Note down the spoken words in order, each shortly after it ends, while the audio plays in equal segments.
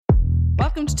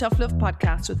Welcome to Tough Love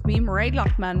Podcast with me, Mairead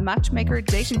Lockman, matchmaker,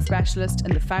 dating specialist,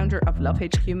 and the founder of Love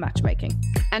HQ Matchmaking.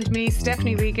 And me,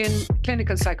 Stephanie Regan,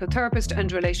 clinical psychotherapist and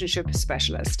relationship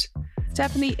specialist.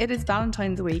 Stephanie, it is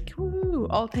Valentine's week. Woo!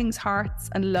 All things hearts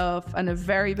and love, and a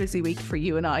very busy week for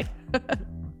you and I.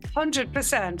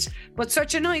 100%, but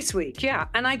such a nice week, yeah.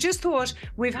 And I just thought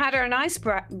we've had our nice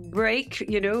break,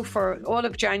 for all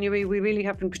of January. We really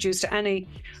haven't produced any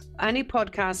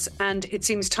podcasts, and it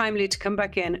seems timely to come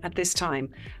back in at this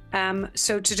time.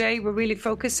 So today we're really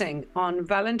focusing on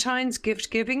Valentine's,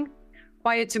 gift giving,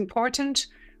 why it's important,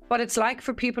 what it's like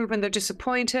for people when they're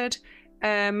disappointed,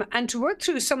 and to work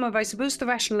through some of, I suppose, the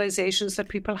rationalizations that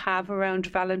people have around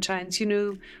Valentine's.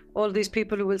 All these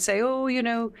people who will say,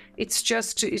 it's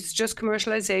just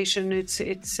commercialization.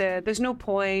 It's there's no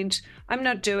point. I'm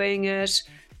not doing it.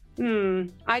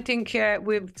 I think I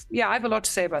have a lot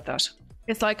to say about that.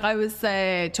 It's like I was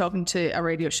talking to a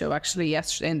radio show actually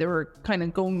yesterday, and they were kind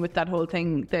of going with that whole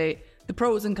thing, the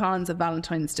pros and cons of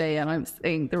Valentine's Day, and I was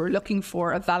saying they were looking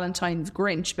for a Valentine's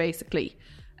Grinch, basically.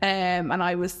 And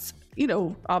I was,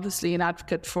 obviously an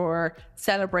advocate for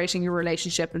celebrating your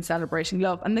relationship and celebrating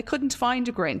love, and they couldn't find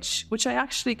a Grinch, which I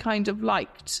actually kind of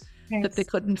liked. Yes. That they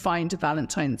couldn't find a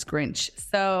Valentine's Grinch.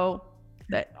 So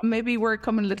maybe we're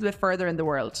coming a little bit further in the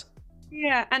world.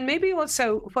 Yeah, and maybe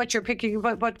also what you're picking,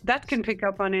 what that can pick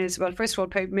up on is, well, first of all,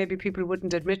 maybe people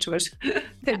wouldn't admit to it.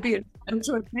 They'd be able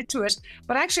to admit to it.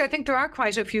 But actually, I think there are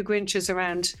quite a few Grinches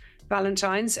around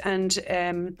Valentine's, and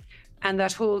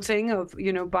that whole thing of,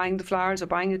 buying the flowers or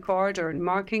buying a card or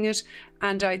marking it.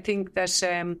 And I think that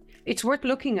it's worth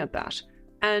looking at that.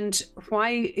 And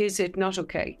why is it not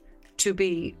okay to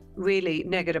be really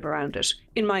negative around it,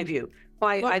 in my view?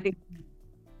 I think...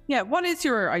 Yeah, what is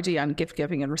your idea on gift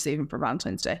giving and receiving for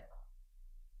Valentine's Day?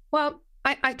 Well,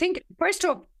 I think first of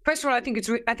all, I think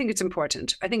it's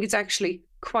important. I think it's actually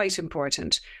quite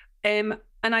important. And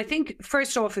I think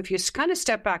first off, if you kind of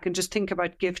step back and just think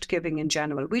about gift giving in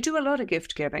general, we do a lot of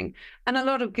gift giving and a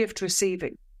lot of gift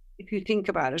receiving, if you think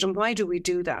about it. And why do we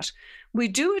do that? We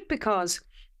do it because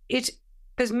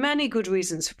there's many good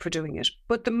reasons for doing it,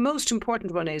 but the most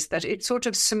important one is that it sort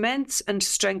of cements and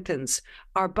strengthens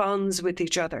our bonds with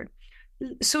each other.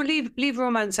 So leave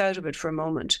romance out of it for a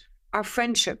moment. Our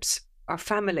friendships, our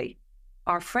family,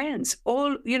 our friends,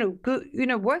 all, good,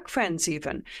 work friends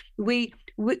even.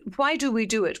 Why do we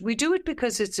do it? We do it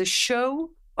because it's a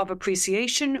show of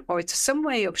appreciation, or it's some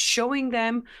way of showing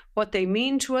them what they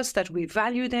mean to us, that we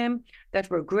value them, that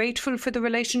we're grateful for the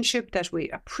relationship, that we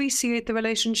appreciate the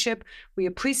relationship, we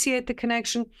appreciate the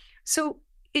connection. So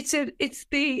it's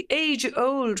the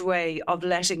age-old way of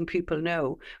letting people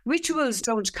know. Rituals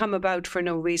don't come about for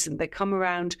no reason. They come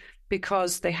around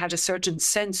because they had a certain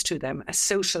sense to them, a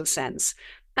social sense.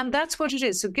 And that's what it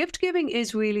is. So gift giving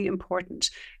is really important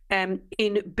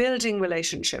in building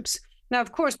relationships. Now,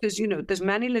 of course, there's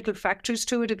many little factors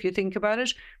to it if you think about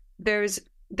it. Is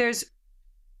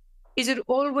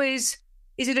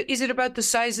it about the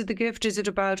size of the gift?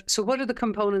 So what are the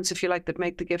components, if you like, that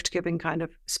make the gift giving kind of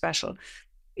special?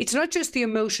 It's not just the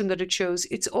emotion that it shows.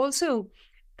 It's also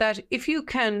that if you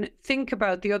can think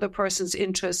about the other person's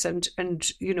interests and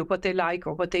what they like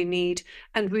or what they need,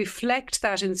 and reflect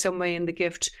that in some way in the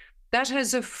gift, that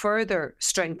has a further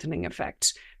strengthening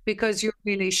effect, because you're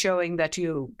really showing that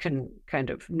you can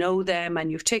kind of know them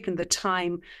and you've taken the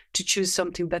time to choose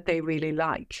something that they really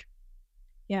like.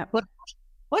 Yeah. But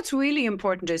what's really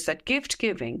important is that gift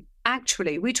giving,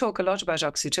 actually, we talk a lot about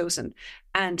oxytocin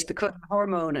and the cuddle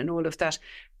hormone and all of that,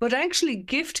 but actually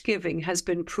gift giving has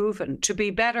been proven to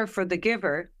be better for the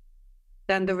giver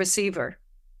than the receiver,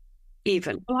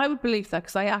 even. Well, I would believe that,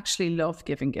 because I actually love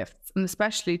giving gifts, and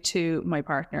especially to my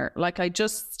partner. Like,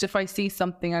 if I see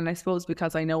something, and I suppose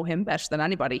because I know him better than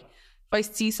anybody, if I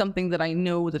see something that I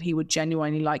know that he would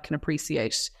genuinely like and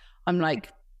appreciate, I'm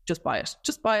like, just buy it,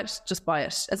 just buy it, just buy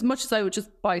it. As much as I would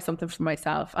just buy something for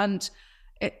myself. And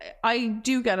I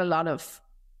do get a lot of,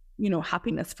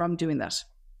 happiness from doing that.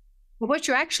 Well, what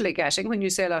you're actually getting when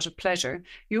you say a lot of pleasure,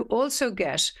 you also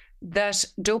get that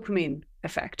dopamine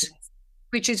effect. Yes.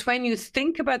 Which is when you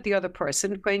think about the other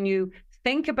person, when you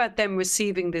think about them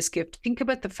receiving this gift, think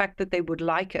about the fact that they would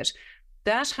like it.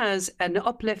 That has an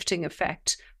uplifting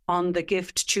effect on the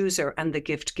gift chooser and the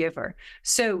gift giver.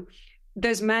 So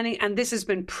there's many, and this has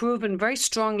been proven very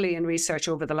strongly in research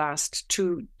over the last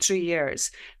 2-3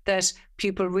 years, that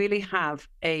people really have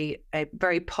a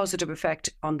very positive effect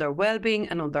on their well-being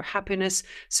and on their happiness.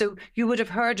 So you would have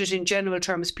heard it in general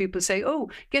terms. People say,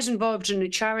 get involved in a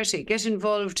charity, get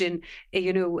involved in,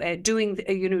 doing,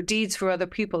 deeds for other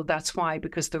people. That's why,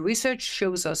 because the research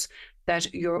shows us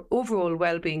that your overall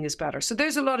well-being is better. So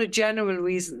there's a lot of general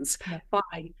reasons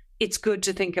why it's good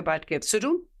to think about gifts.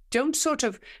 So don't sort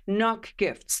of knock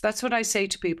gifts. That's what I say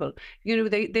to people.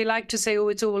 They like to say, oh,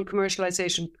 it's all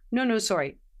commercialization. No,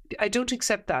 sorry. I don't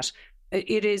accept that.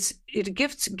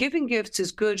 Giving gifts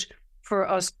is good for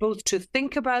us both to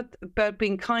think about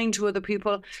being kind to other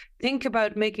people, think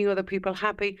about making other people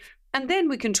happy, and then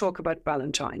we can talk about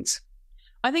Valentine's.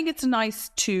 I think it's nice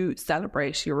to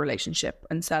celebrate your relationship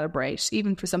and celebrate,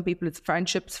 even for some people, it's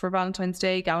friendships for Valentine's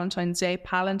Day, Galentine's Day,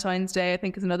 Palentine's Day, I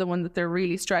think is another one that they're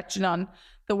really stretching on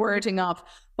the wording of.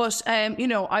 But,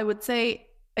 I would say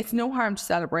it's no harm to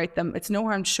celebrate them. It's no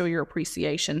harm to show your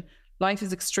appreciation. Life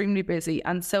is extremely busy.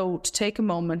 And so to take a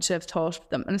moment to have thought of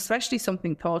them, and especially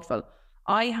something thoughtful,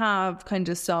 I have kind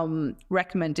of some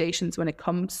recommendations when it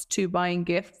comes to buying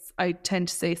gifts. I tend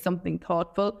to say something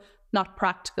thoughtful, not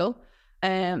practical.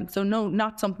 So no,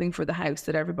 not something for the house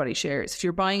that everybody shares. If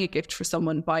you're buying a gift for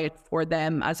someone, buy it for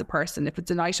them as a person. If it's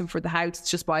an item for the house,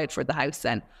 just buy it for the house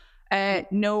then.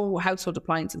 No household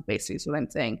appliances, basically, is what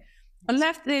I'm saying.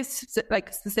 Unless they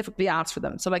specifically ask for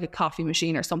them. So like a coffee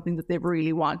machine or something that they've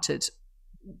really wanted.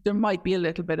 There might be a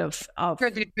little bit of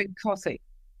Sure, they drink coffee.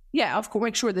 Yeah, of course,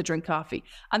 make sure they drink coffee.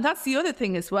 And that's the other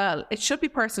thing as well. It should be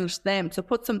personal to them, so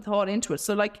put some thought into it.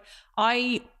 So like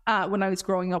I, when I was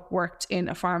growing up, worked in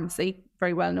a pharmacy,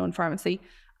 very well-known pharmacy,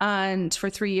 and for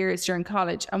 3 years during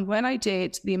college. And when I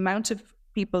did, the amount of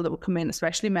people that would come in,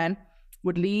 especially men,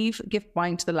 would leave gift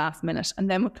buying to the last minute and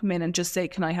then would come in and just say,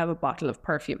 can I have a bottle of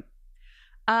perfume?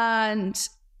 And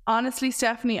honestly,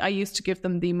 Stephanie, I used to give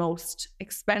them the most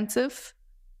expensive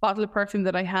bottle of perfume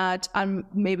that I had, and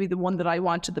maybe the one that I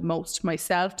wanted the most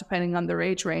myself, depending on their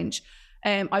age range.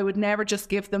 I would never just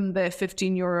give them the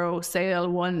 €15 sale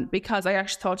one, because I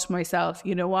actually thought to myself,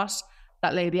 you know what,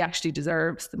 that lady actually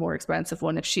deserves the more expensive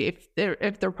one if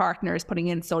their partner is putting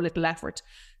in so little effort.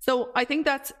 So I think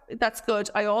that's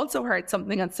good. I also heard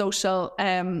something on social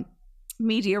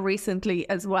media recently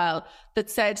as well that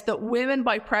said that women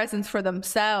buy presents for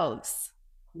themselves.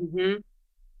 Mm-hmm.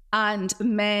 And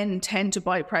men tend to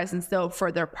buy presents, though, for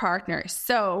their partners.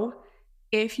 So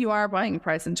if you are buying a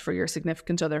present for your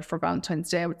significant other for Valentine's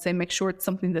Day, I would say make sure it's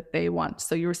something that they want.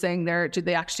 So you were saying there, do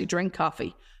they actually drink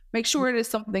coffee? Make sure it is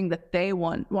something that they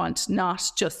want,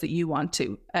 not just that you want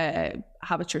to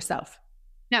have it yourself.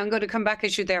 Now, I'm going to come back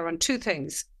at you there on two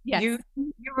things. Yes. You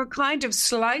were kind of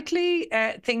slightly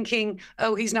thinking,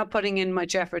 oh, he's not putting in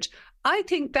much effort. I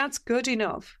think that's good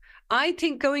enough. I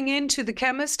think going into the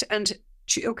chemist and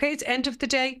okay, it's end of the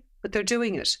day, but they're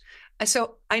doing it.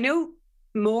 So I know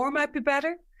more might be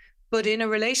better, but in a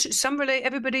relation,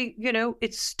 everybody,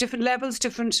 it's different levels,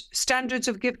 different standards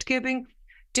of gift giving,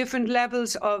 different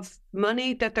levels of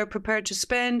money that they're prepared to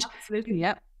spend. Absolutely,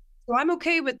 yeah. So I'm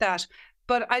okay with that.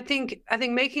 But I think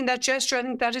making that gesture, I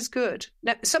think that is good.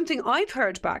 Now, something I've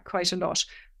heard back quite a lot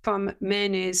from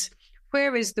men is,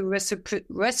 where is the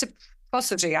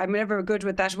reciprocity? I'm never good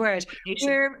with that word.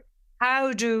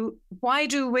 Why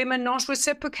do women not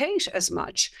reciprocate as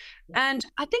much? And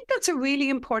I think that's a really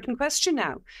important question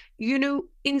now.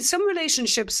 In some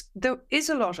relationships, there is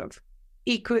a lot of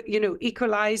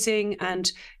equalizing,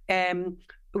 and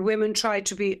women try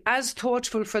to be as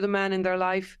thoughtful for the man in their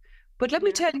life. But let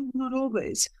me tell you, not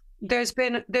always. There's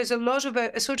a lot of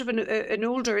a sort of an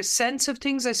older sense of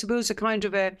things, I suppose, a kind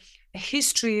of a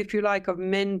history, if you like, of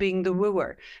men being the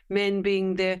wooer, men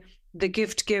being the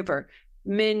gift giver,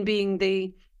 men being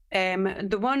the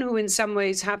one who in some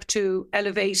ways have to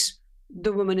elevate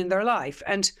the woman in their life.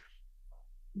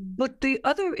 But the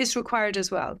other is required as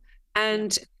well.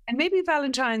 And maybe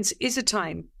Valentine's is a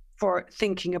time for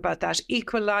thinking about that,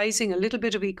 equalizing, a little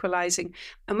bit of equalizing.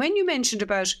 And when you mentioned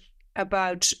about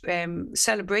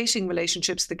celebrating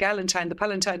relationships, the Galentine, the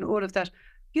Palentine, all of that,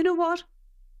 you know what?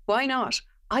 Why not?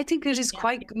 I think it is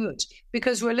quite good,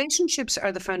 because relationships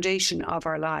are the foundation of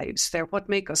our lives. They're what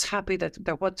make us happy.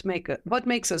 They're what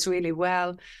makes us really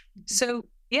well. So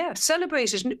yeah,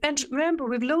 celebrate it. And remember,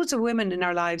 we've loads of women in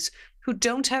our lives who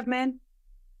don't have men,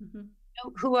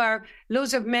 who are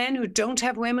loads of men who don't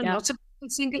have women, lots of people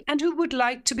single, and who would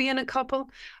like to be in a couple.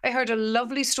 I heard a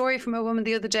lovely story from a woman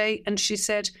the other day, and she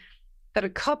said that a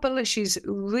couple, she's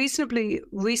reasonably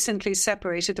recently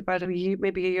separated, about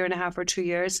maybe a year and a half or 2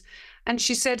 years. And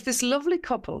she said, this lovely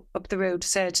couple up the road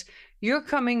said, you're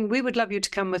coming, we would love you to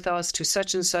come with us to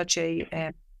such and such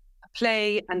a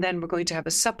play, and then we're going to have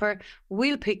a supper.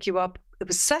 We'll pick you up. It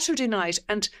was Saturday night,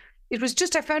 and it was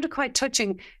just, I found it quite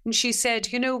touching. And she said,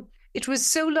 it was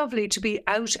so lovely to be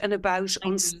out and about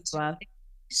on Saturday.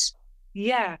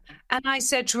 Yeah. And I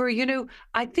said to her,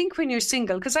 I think when you're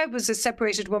single, because I was a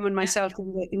separated woman myself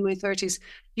in my 30s,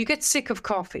 you get sick of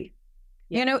coffee.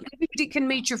 You know, everybody can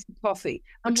meet you for coffee.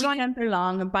 And weekends are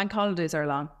long and bank holidays are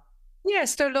long.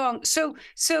 Yes, they're long. So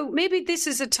maybe this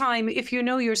is a time, if you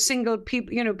know you're single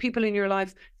people, you know, people in your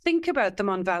life, think about them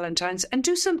on Valentine's and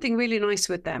do something really nice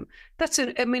with them.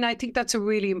 I think that's a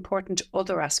really important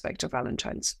other aspect of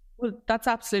Valentine's. Well, that's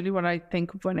absolutely what I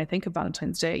think of when I think of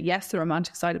Valentine's Day. Yes, the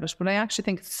romantic side of it, but I actually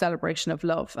think it's a celebration of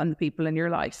love and the people in your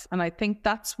life. And I think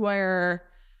that's where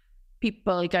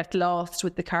people get lost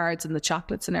with the cards and the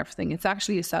chocolates and everything. It's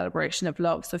actually a celebration of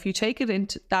love. So if you take it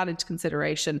into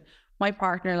consideration, my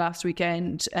partner last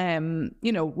weekend,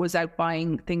 was out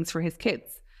buying things for his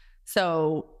kids.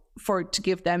 So to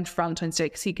give them to Valentine's Day,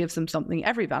 because he gives them something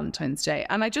every Valentine's Day.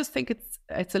 And I just think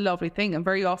it's a lovely thing. And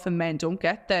very often men don't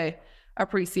get the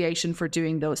appreciation for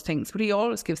doing those things, but he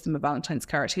always gives them a Valentine's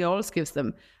card. He always gives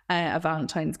them a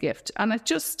Valentine's gift. And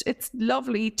it's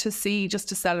lovely to see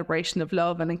just a celebration of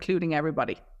love and including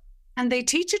everybody. And they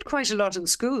teach it quite a lot in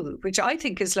school, which I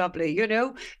think is lovely,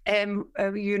 getting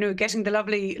the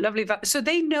lovely, so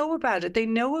they know about it. They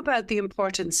know about the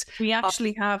importance. We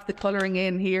actually have the colouring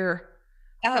in here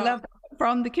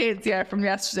from the kids, from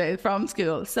yesterday, from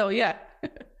school. So, yeah.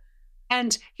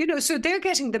 And, so they're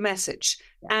getting the message.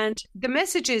 And the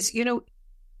message is,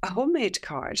 a homemade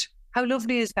card. How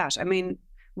lovely is that? I mean,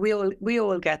 we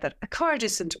all get that. A card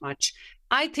isn't much.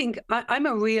 I think I'm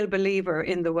a real believer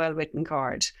in the well-written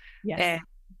card. Yes. A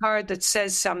card that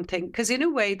says something, because in a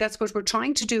way, that's what we're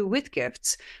trying to do with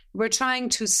gifts. We're trying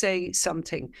to say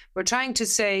something. We're trying to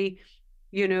say,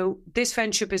 this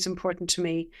friendship is important to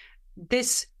me.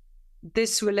 This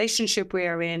relationship we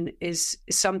are in is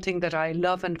something that I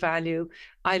love and value.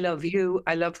 I love you.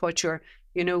 I love what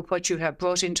what you have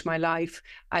brought into my life.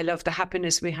 I love the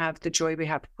happiness we have, the joy we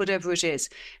have, whatever it is.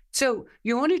 So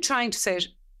you're only trying to say it.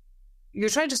 You're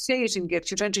trying to say it in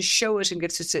gifts. You're trying to show it in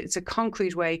gifts. It's a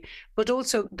concrete way, but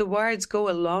also the words go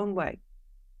a long way.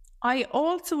 I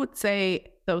also would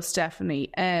say, though,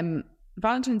 Stephanie,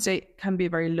 Valentine's Day can be a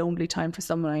very lonely time for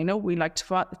someone. I know we like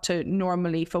to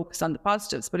normally focus on the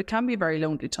positives, but it can be a very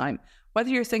lonely time, whether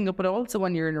you're single, but also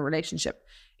when you're in a relationship.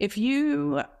 If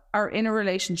you are in a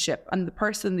relationship and the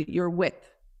person that you're with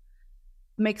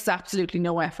makes absolutely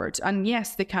no effort, and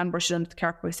yes, they can brush it under the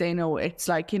carpet by saying, no, it's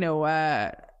like,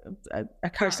 a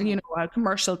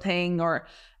commercial thing, or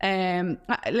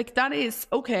like that is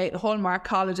okay, the Hallmark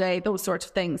holiday, those sorts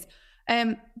of things.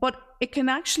 But it can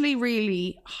actually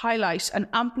really highlight and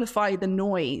amplify the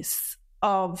noise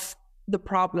of the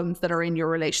problems that are in your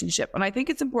relationship. And I think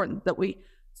it's important that we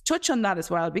touch on that as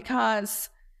well, because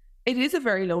it is a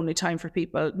very lonely time for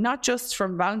people, not just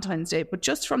from Valentine's Day, but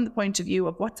just from the point of view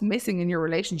of what's missing in your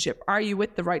relationship. Are you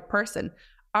with the right person?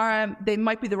 They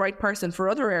might be the right person for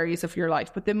other areas of your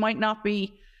life, but they might not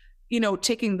be,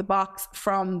 ticking the box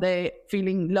from the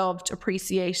feeling loved,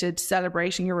 appreciated,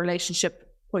 celebrating your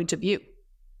relationship point of view.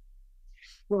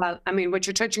 Well, I mean, what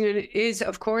you're touching on is,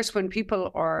 of course, when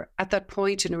people are at that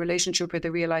point in a relationship where they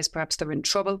realize perhaps they're in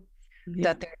trouble,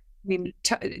 that they're,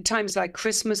 times like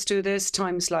Christmas do this,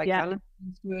 times like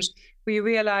Valentine's do it, where you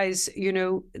realize,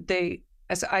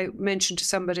 as I mentioned to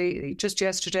somebody just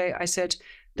yesterday, I said,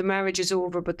 the marriage is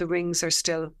over, but the rings are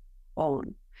still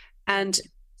on. And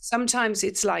sometimes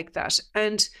it's like that.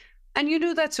 And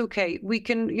that's okay. We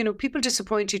can, people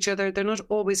disappoint each other. They're not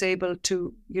always able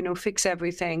to, fix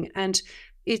everything. And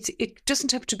it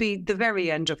doesn't have to be the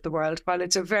very end of the world, while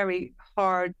it's a very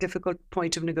hard, difficult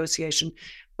point of negotiation.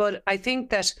 But I think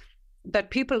that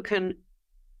people can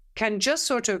just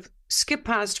sort of skip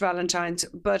past Valentine's,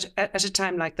 but at a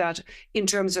time like that, in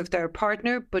terms of their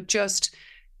partner, but just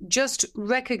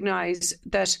recognize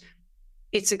that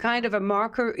it's a kind of a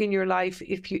marker in your life,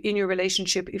 in your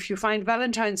relationship, if you find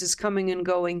Valentine's is coming and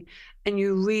going and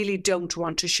you really don't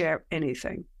want to share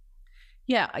anything.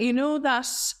 Yeah, that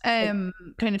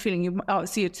kind of feeling. You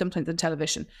see it sometimes on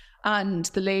television, and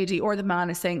the lady or the man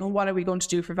is saying, oh, what are we going to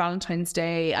do for Valentine's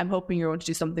Day? I'm hoping you're going to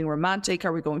do something romantic.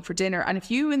 Are we going for dinner? And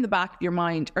if you in the back of your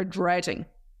mind are dreading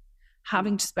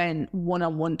having to spend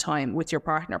one-on-one time with your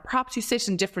partner, perhaps you sit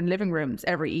in different living rooms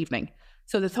every evening.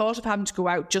 So the thought of having to go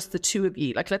out, just the two of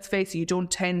you, like, let's face it, you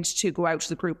don't tend to go out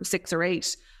to a group of 6 or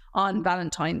 8 on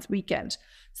Valentine's weekend.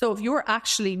 So if you're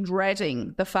actually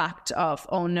dreading the fact of,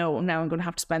 oh no, now I'm going to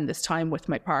have to spend this time with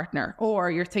my partner,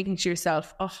 or you're thinking to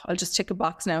yourself, oh, I'll just tick a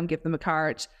box now and give them a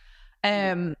card.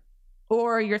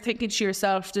 Or you're thinking to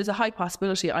yourself, there's a high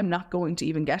possibility I'm not going to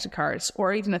even get a card,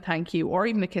 or even a thank you, or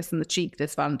even a kiss on the cheek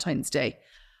this Valentine's Day.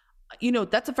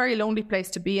 That's a very lonely place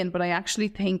to be in, but I actually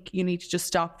think you need to just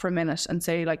stop for a minute and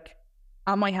say, like,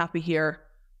 am I happy here?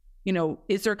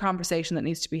 Is there a conversation that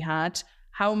needs to be had?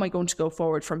 how am I going to go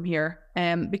forward from here?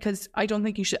 Because I don't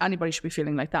think anybody should be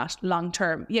feeling like that long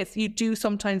term. Yes, you do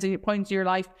sometimes at points in your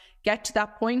life get to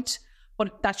that point,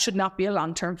 but that should not be a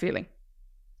long term feeling.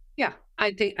 Yeah,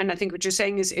 I think what you're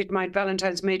saying is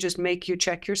Valentine's may just make you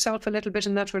check yourself a little bit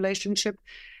in that relationship.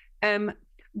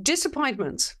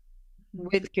 Disappointments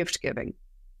with gift giving.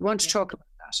 I want to talk about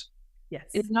that. Yes.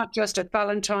 It's not just at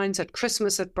Valentine's, at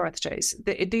Christmas, at birthdays,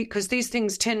 because these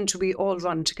things tend to be all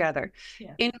run together.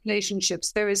 Yeah. In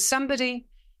relationships, there is somebody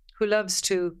who loves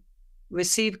to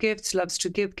receive gifts, loves to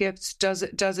give gifts, does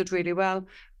it really well.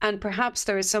 And perhaps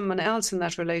there is someone else in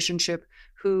that relationship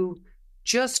who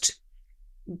just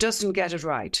doesn't get it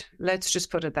right. Let's just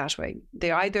put it that way.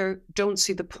 They either don't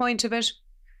see the point of it,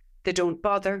 they don't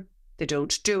bother, they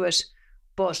don't do it,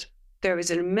 but there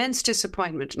is an immense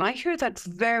disappointment. And I hear that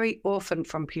very often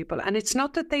from people. And it's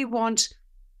not that they want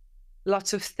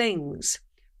lots of things.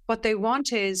 What they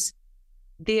want is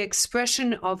the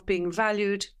expression of being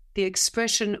valued, the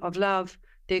expression of love,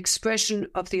 the expression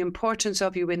of the importance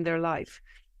of you in their life.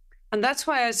 And that's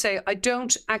why I say I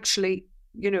don't actually,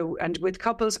 and with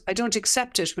couples, I don't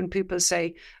accept it when people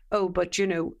say, oh, but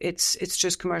it's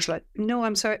just commercial. No,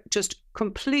 I'm sorry, just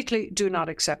completely do not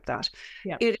accept that.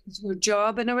 Yeah. It is your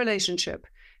job in a relationship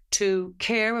to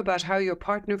care about how your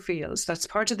partner feels. That's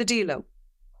part of the deal.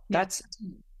 Yeah.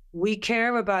 We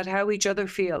care about how each other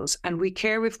feels, and we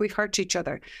care if we hurt each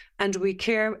other, and we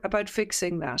care about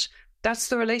fixing that. That's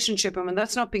the relationship. And when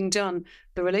that's not being done,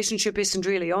 the relationship isn't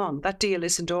really on. That deal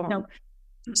isn't on. No.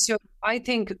 So I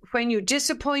think when you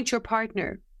disappoint your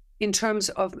partner in terms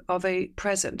of a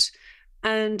present,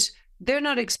 and they're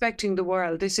not expecting the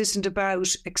world, this isn't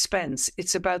about expense,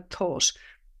 it's about thought.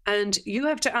 And you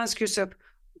have to ask yourself,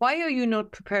 why are you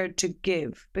not prepared to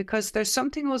give? Because there's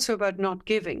something also about not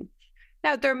giving.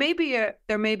 Now, there may be a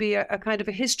kind of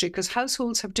a history, because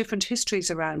households have different histories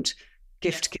around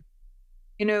gift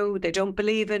giving. They don't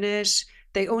believe in it.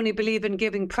 They only believe in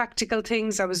giving practical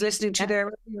things. I was listening to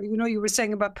there, you were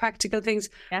saying about practical things.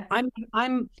 Yeah.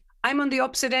 I'm on the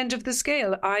opposite end of the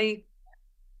scale. I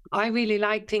really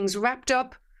like things wrapped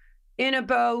up in a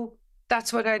bow.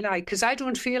 That's what I like, because I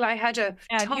don't feel I had a...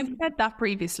 Yeah, you've said that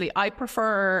previously. I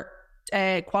prefer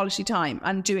quality time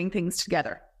and doing things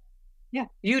together. Yeah,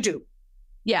 you do.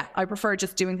 Yeah, I prefer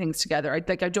just doing things together. I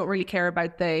don't really care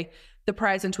about the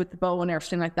present with the bow and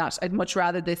everything like that. I'd much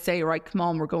rather they say, right, come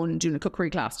on, we're going and doing a cookery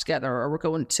class together, or we're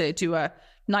going to do a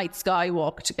night sky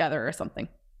walk together or something.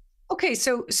 Okay,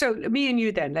 so me and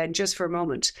you then, Len, just for a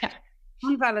moment. Yeah.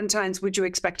 On Valentine's, would you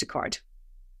expect a card?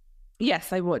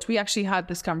 Yes, I would. We actually had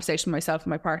this conversation, myself and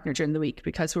my partner, during the week,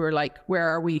 because we were like, where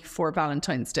are we for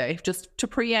Valentine's Day? Just to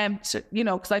preempt,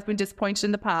 because I've been disappointed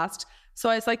in the past. So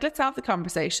I was like, let's have the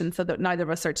conversation so that neither of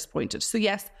us are disappointed. So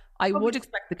yes, I would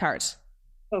expect the card.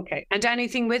 Okay. And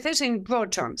anything with it in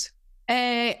broad terms?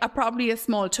 Probably a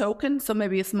small token. So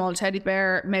maybe a small teddy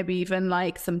bear, maybe even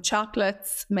like some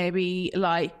chocolates, maybe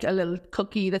like a little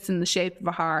cookie that's in the shape of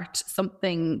a heart,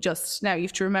 something just... Now you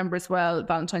have to remember as well,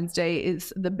 Valentine's Day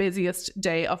is the busiest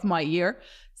day of my year.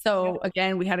 So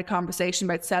again, we had a conversation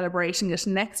about celebrating it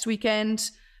next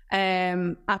weekend.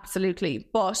 Absolutely.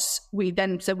 But we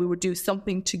then said we would do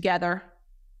something together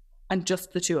and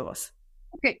just the two of us.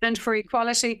 Okay. And for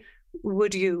equality,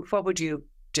 what would you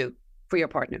do for your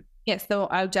partner? Yes, so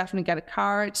I'll definitely get a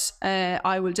card.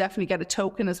 I will definitely get a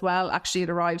token as well. Actually, it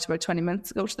arrived about 20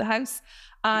 minutes ago to the house.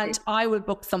 And I will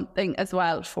book something as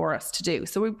well for us to do.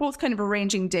 So we're both kind of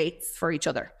arranging dates for each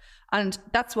other. And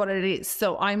that's what it is.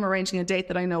 So I'm arranging a date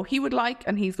that I know he would like,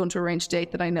 and he's going to arrange a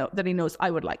date that I know that he knows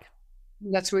I would like.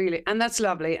 That's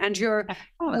lovely. And you're...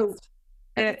 it's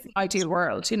an ideal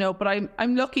world, but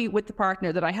I'm lucky with the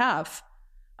partner that I have.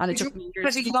 And it took me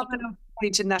years. Young enough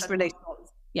in that relationship.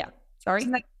 Yeah, sorry?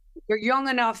 You're young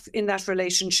enough in that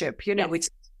relationship. It's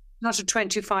not a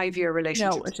 25-year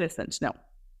relationship. No, it isn't, no.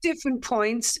 Different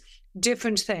points,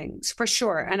 different things, for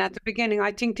sure. And at the beginning,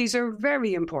 I think these are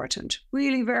very important,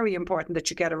 really very important that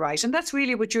you get it right. And that's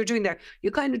really what you're doing there.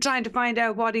 You're kind of trying to find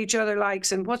out what each other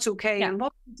likes and what's okay and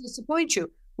what will disappoint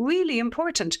you. Really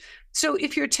important. So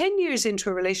if you're 10 years into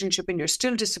a relationship and you're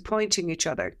still disappointing each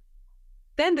other,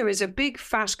 then there is a big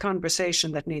fat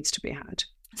conversation that needs to be had.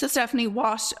 So Stephanie,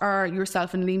 what are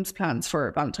yourself and Liam's plans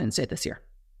for Valentine's Day this year?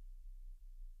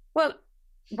 Well,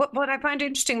 what I find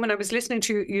interesting when I was listening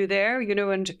to you there,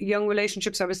 and young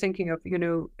relationships, I was thinking of,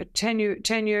 10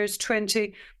 years,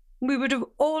 20, we would have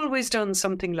always done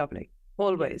something lovely,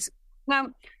 always. Now,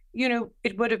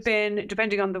 it would have been,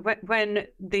 depending on when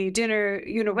the dinner,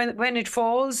 when it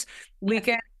falls,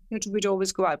 weekend, we'd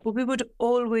always go out, but we would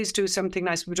always do something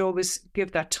nice. We'd always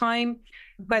give that time,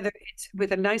 whether it's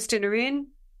with a nice dinner in,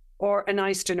 or a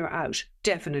nice dinner out,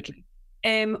 definitely.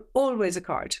 Always a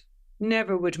card,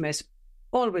 never would miss,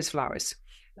 always flowers.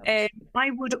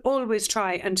 I would always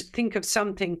try and think of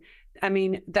something, I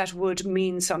mean, that would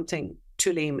mean something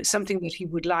to Liam, something that he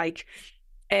would like.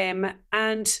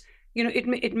 And, you know,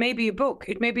 it may be a book.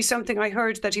 It may be something I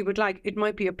heard that he would like. It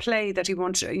might be a play that he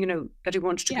wants, you know, that he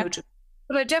wants to go to.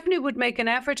 But I definitely would make an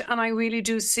effort, and I really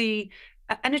do see,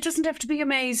 and it doesn't have to be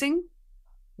amazing,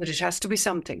 but it has to be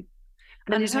something.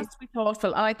 And it has to be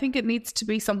thoughtful. And I think it needs to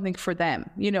be something for them.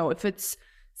 You know, if it's,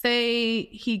 say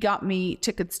he got me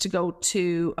tickets to go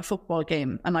to a football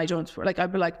game and I don't, like,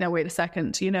 I'd be like, no, wait a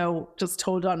second, you know, just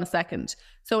hold on a second.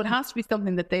 So it has to be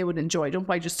something that they would enjoy. Don't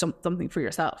buy just something for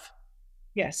yourself.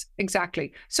 Yes,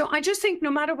 exactly. So I just think no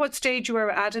matter what stage you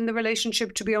are at in the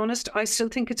relationship, to be honest, I still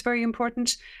think it's very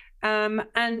important.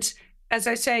 And as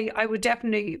I say, I would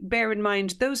definitely bear in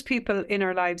mind those people in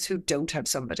our lives who don't have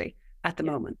somebody at the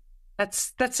moment.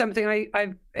 That's something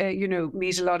I you know,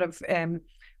 meet a lot of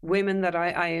women that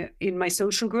I in my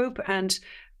social group, and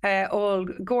all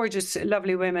gorgeous,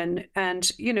 lovely women. And,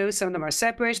 you know, some of them are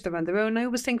separated, they're on their own. I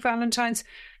always think Valentine's,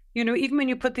 you know, even when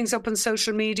you put things up on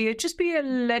social media, just be a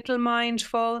little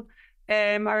mindful.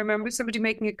 I remember somebody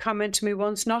making a comment to me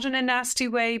once, not in a nasty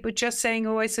way, but just saying,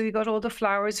 oh, I saw you got all the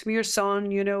flowers from your son,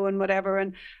 you know, and whatever.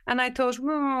 And I thought,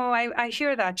 oh, I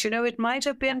hear that, you know, it might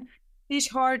have been a bit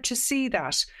hard to see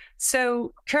that.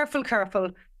 So careful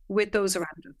with those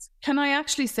around us. Can I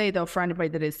actually say, though, for anybody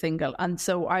that is single, and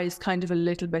so I was kind of a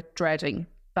little bit dreading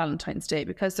Valentine's Day,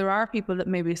 because there are people that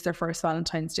maybe it's their first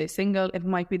Valentine's Day single. It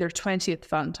might be their 20th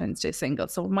Valentine's Day single.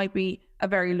 So it might be a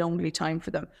very lonely time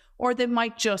for them. Or they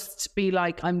might just be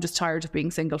like, I'm just tired of being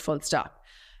single, full stop.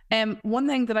 One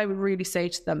thing that I would really say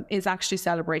to them is actually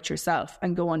celebrate yourself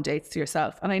and go on dates to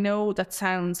yourself. And I know that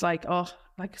sounds like, oh,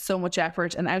 like so much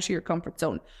effort and out of your comfort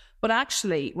zone. But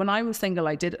actually, when I was single,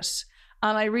 I did it.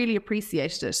 And I really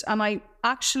appreciated it. And I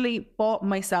actually bought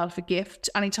myself a gift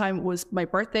anytime it was my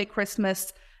birthday,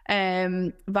 Christmas,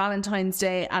 Valentine's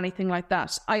Day, anything like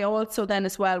that. I also then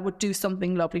as well would do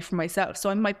something lovely for myself. So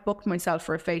I might book myself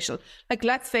for a facial. Like,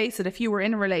 let's face it, if you were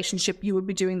in a relationship, you would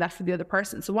be doing that for the other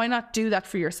person. So why not do that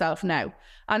for yourself now?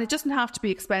 And it doesn't have to be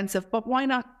expensive, but why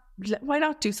not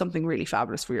do something really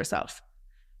fabulous for yourself?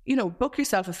 You know, book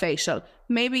yourself a facial,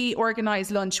 maybe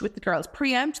organise lunch with the girls,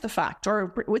 preempt the fact,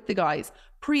 or with the guys,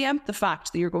 preempt the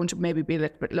fact that you're going to maybe be a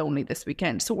little bit lonely this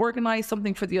weekend. So organise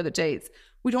something for the other days.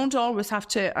 We don't always have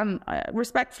to, and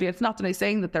respectfully, it's not that I'm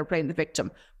saying that they're playing the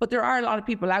victim, but there are a lot of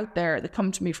people out there that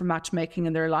come to me for matchmaking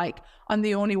and they're like, I'm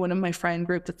the only one in my friend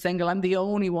group that's single. I'm the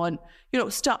only one. You know,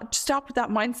 stop with that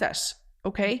mindset,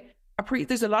 okay?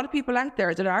 There's a lot of people out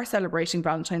there that are celebrating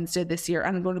Valentine's Day this year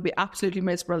and are going to be absolutely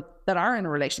miserable that are in a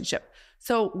relationship.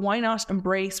 So why not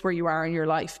embrace where you are in your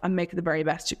life and make it the very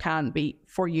best you can be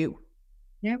for you?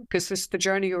 Yeah, because this is the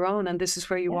journey you're on and this is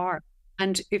where you are.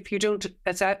 And if you don't,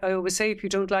 as I always say, if you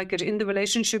don't like it in the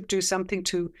relationship, do something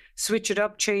to switch it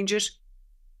up, change it,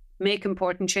 make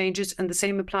important changes. And the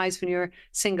same applies when you're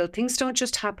single. Things don't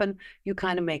just happen, you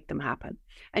kind of make them happen.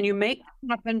 And you make them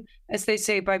happen, as they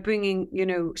say, by bringing, you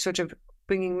know, sort of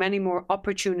bringing many more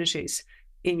opportunities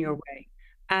in your way.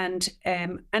 And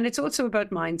it's also about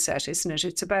mindset, isn't it?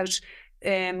 It's about,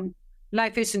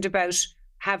 life isn't about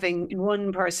having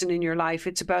one person in your life.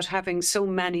 It's about having so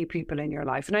many people in your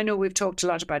life. And I know we've talked a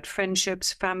lot about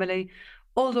friendships, family,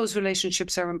 all those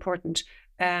relationships are important.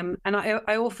 And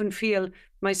I often feel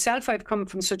myself, I've come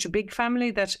from such a big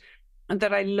family that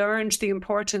I learned the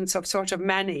importance of sort of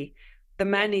many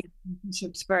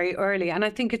relationships very early. And I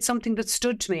think it's something that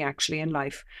stood to me actually in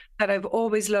life, that I've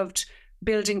always loved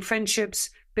building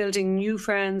friendships, building new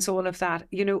friends, all of that,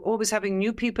 you know, always having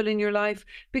new people in your life,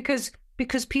 because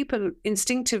people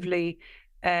instinctively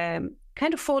kind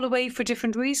of fall away for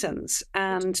different reasons.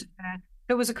 And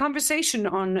there was a conversation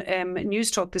on News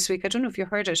Talk this week. I don't know if you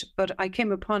heard it, but I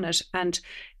came upon it, and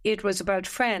it was about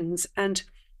friends. And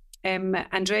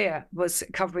Andrea was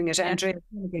covering it. Andrea,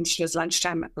 she does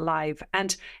Lunchtime Live,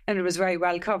 and it was very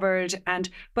well covered.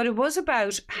 But it was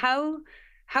about how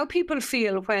people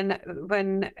feel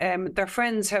when their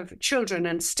friends have children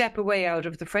and step away out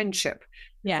of the friendship.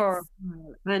 Yes.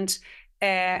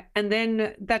 And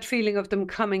then that feeling of them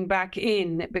coming back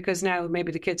in, because now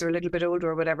maybe the kids are a little bit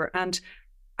older or whatever. And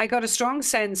I got a strong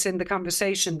sense in the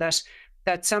conversation that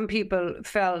some people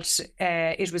felt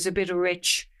it was a bit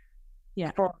rich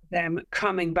for them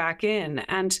coming back in.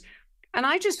 And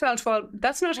I just felt, well,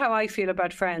 that's not how I feel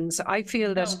about friends. I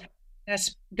feel that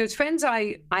there's friends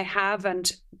I have,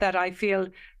 and that I feel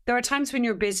there are times when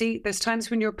you're busy, there's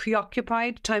times when you're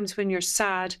preoccupied, times when you're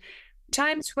sad,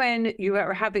 times when you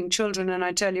are having children. And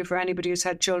I tell you, for anybody who's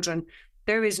had children,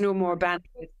 there is no more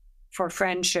bandwidth for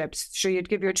friendships. Sure, you'd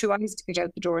give your 2 eyes to get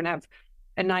out the door and have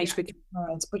a night with your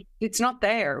girls, but it's not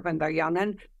there when they're young.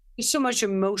 And there's so much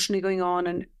emotionally going on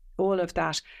and all of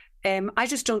that. I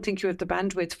just don't think you have the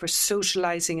bandwidth for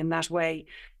socializing in that way.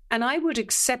 And I would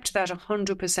accept that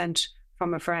 100%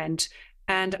 from a friend.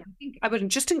 And I think I would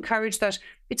just encourage that.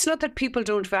 It's not that people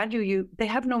don't value you, they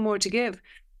have no more to give.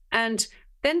 And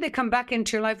then they come back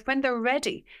into your life when they're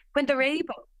ready, when they're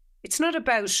able. It's not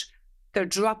about they're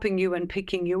dropping you and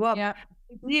picking you up. Yeah.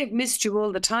 They have missed you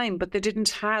all the time, but they didn't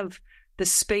have the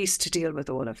space to deal with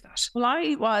all of that. Well,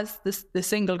 I was the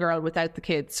single girl without the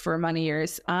kids for many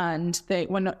years. And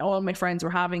when all my friends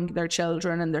were having their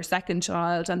children and their second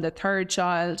child and their third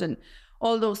child and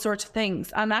all those sorts of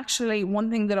things. And actually,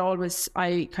 one thing that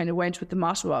I kind of went with the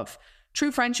motto of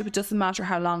true friendship, it doesn't matter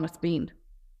how long it's been.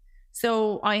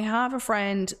 So I have a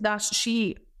friend that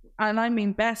and I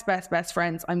mean best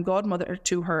friends. I'm godmother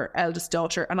to her eldest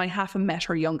daughter, and I haven't met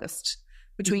her youngest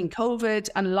between COVID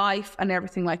and life and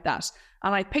everything like that.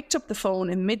 And I picked up the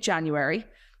phone in mid-January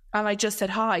and I just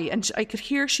said hi. And I could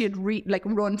hear she had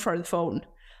run for the phone.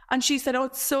 And she said, oh,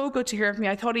 it's so good to hear from you.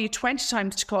 I thought of you 20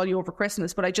 times to call you over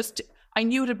Christmas, but I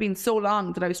knew it had been so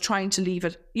long that I was trying to leave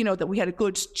it, that we had a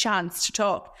good chance to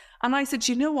talk. And I said,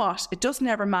 you know what? It doesn't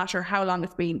ever matter how long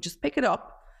it's been. Just pick it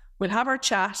up. We'll have our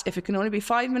chat. If it can only be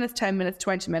 5 minutes, 10 minutes,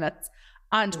 20 minutes,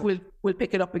 and we'll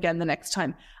pick it up again the next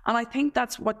time. And I think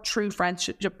that's what true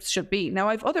friendship should be. Now,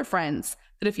 I have other friends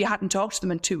that if you hadn't talked to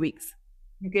them in 2 weeks.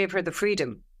 You gave her the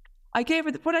freedom. I gave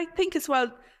her, but I think as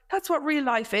well, that's what real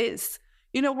life is.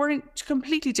 We're in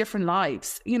completely different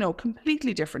lives,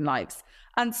 completely different lives.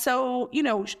 And so,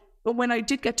 when I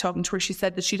did get talking to her, she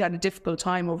said that she'd had a difficult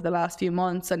time over the last few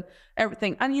months and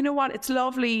everything. And you know what? It's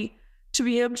lovely to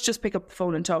be able to just pick up the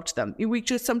phone and talk to them. We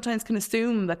just sometimes can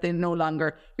assume that they're no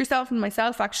longer. Yourself and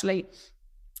myself actually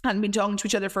hadn't been talking to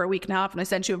each other for a week and a half, and I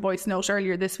sent you a voice note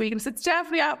earlier this week and I said,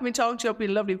 Stephanie, I haven't been talking to you. It'll be a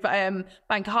lovely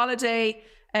bank holiday.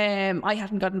 I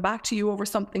hadn't gotten back to you over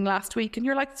something last week. And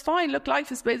you're like, it's fine. Look,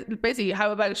 life is busy.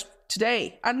 How about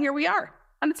today? And here we are.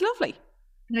 And it's lovely.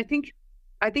 And I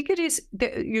think it is,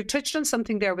 you touched on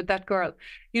something there with that girl.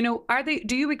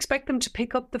 Do you expect them to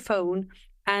pick up the phone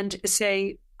and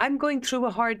say, I'm going through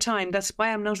a hard time. That's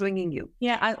why I'm not ringing you.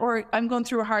 Yeah, or I'm going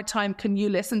through a hard time. Can you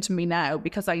listen to me now?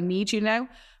 Because I need you now.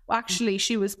 Actually,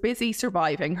 she was busy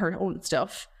surviving her own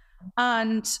stuff.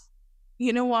 And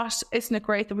you know what? Isn't it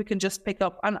great that we can just pick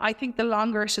up? And I think the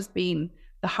longer it has been,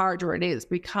 the harder it is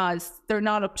because they're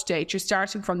not up to date. You're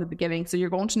starting from the beginning. So you're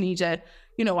going to need a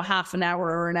half an hour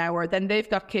or an hour. Then they've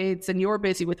got kids and you're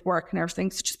busy with work and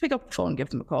everything. So just pick up the phone and give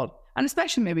them a call. And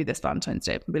especially maybe this Valentine's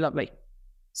Day. It would be lovely.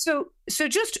 So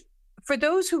just for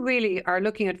those who really are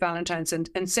looking at Valentine's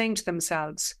and saying to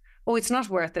themselves, oh, it's not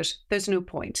worth it, there's no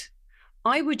point.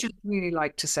 I would just really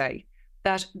like to say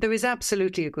that there is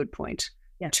absolutely a good point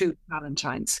to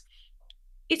Valentine's.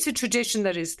 It's a tradition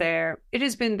that is there. It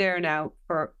has been there now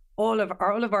for all of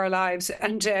our lives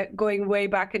and going way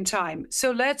back in time.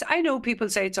 So I know people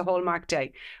say it's a Hallmark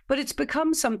day, but it's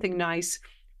become something nice.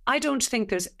 I don't think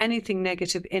there's anything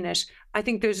negative in it. I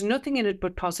think there's nothing in it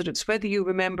but positives, whether you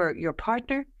remember your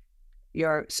partner,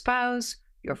 your spouse,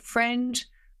 your friend,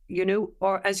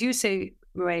 or as you say,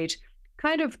 Mairead,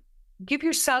 kind of give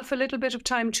yourself a little bit of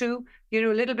time too, a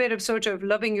little bit of sort of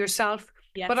loving yourself.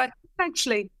 Yes. But I think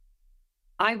actually,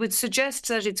 I would suggest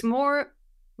that it's more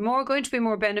going to be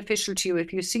more beneficial to you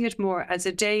if you see it more as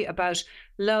a day about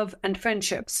love and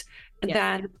friendships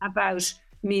than about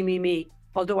me.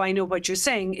 Although I know what you're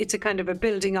saying, it's a kind of a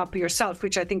building up yourself,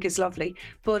 which I think is lovely.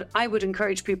 But I would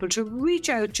encourage people to reach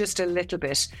out just a little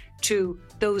bit to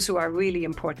those who are really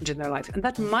important in their life. And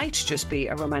that might just be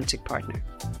a romantic partner.